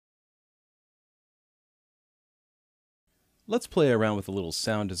let's play around with a little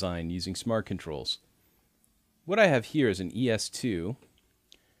sound design using smart controls. What I have here is an ES2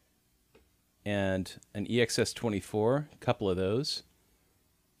 and an EXS24, a couple of those.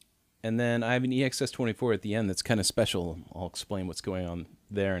 And then I have an EXS24 at the end that's kind of special. I'll explain what's going on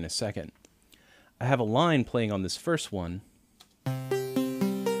there in a second. I have a line playing on this first one.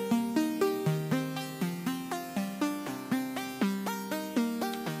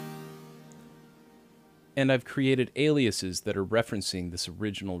 And I've created aliases that are referencing this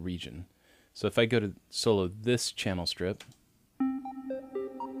original region. So if I go to solo this channel strip,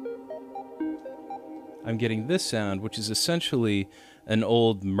 I'm getting this sound, which is essentially an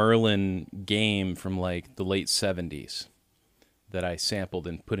old Merlin game from like the late 70s that I sampled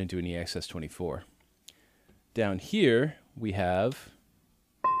and put into an EXS24. Down here we have,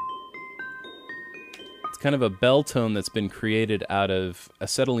 it's kind of a bell tone that's been created out of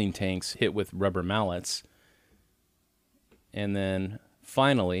acetylene tanks hit with rubber mallets. And then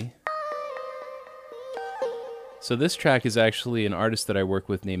finally, so this track is actually an artist that I work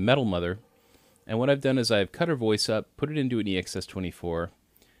with named Metal Mother. And what I've done is I've cut her voice up, put it into an EXS24,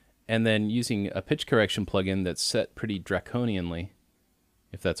 and then using a pitch correction plugin that's set pretty draconianly,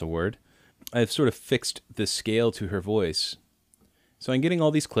 if that's a word, I've sort of fixed the scale to her voice. So I'm getting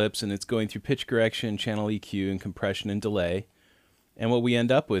all these clips, and it's going through pitch correction, channel EQ, and compression and delay. And what we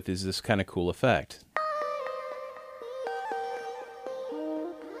end up with is this kind of cool effect.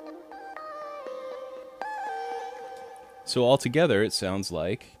 So altogether, it sounds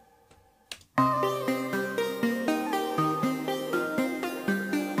like...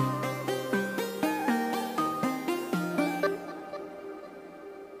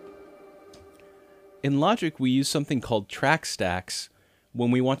 In Logic, we use something called track stacks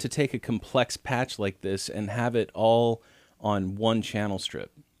when we want to take a complex patch like this and have it all on one channel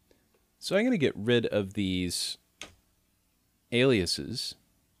strip. So I'm going to get rid of these aliases,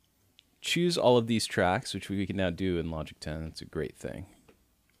 choose all of these tracks, which we can now do in Logic 10. That's a great thing.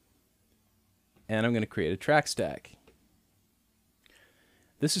 And I'm going to create a track stack.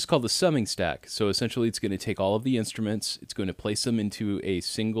 This is called the summing stack. So essentially it's going to take all of the instruments, it's going to place them into a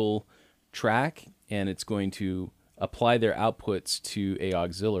single track, and it's going to apply their outputs to a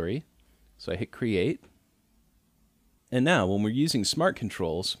auxiliary. So I hit create. And now when we're using smart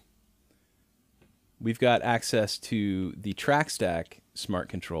controls, we've got access to the track stack smart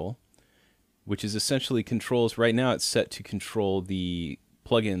control, which is essentially controls. Right now it's set to control the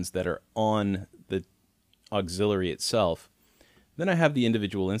plugins that are on the auxiliary itself. Then I have the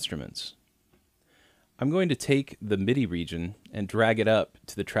individual instruments. I'm going to take the MIDI region and drag it up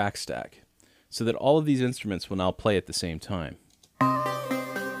to the track stack so that all of these instruments will now play at the same time.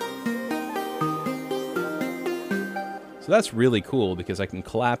 So that's really cool because I can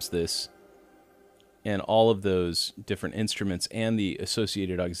collapse this and all of those different instruments and the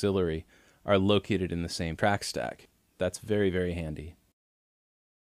associated auxiliary are located in the same track stack. That's very, very handy.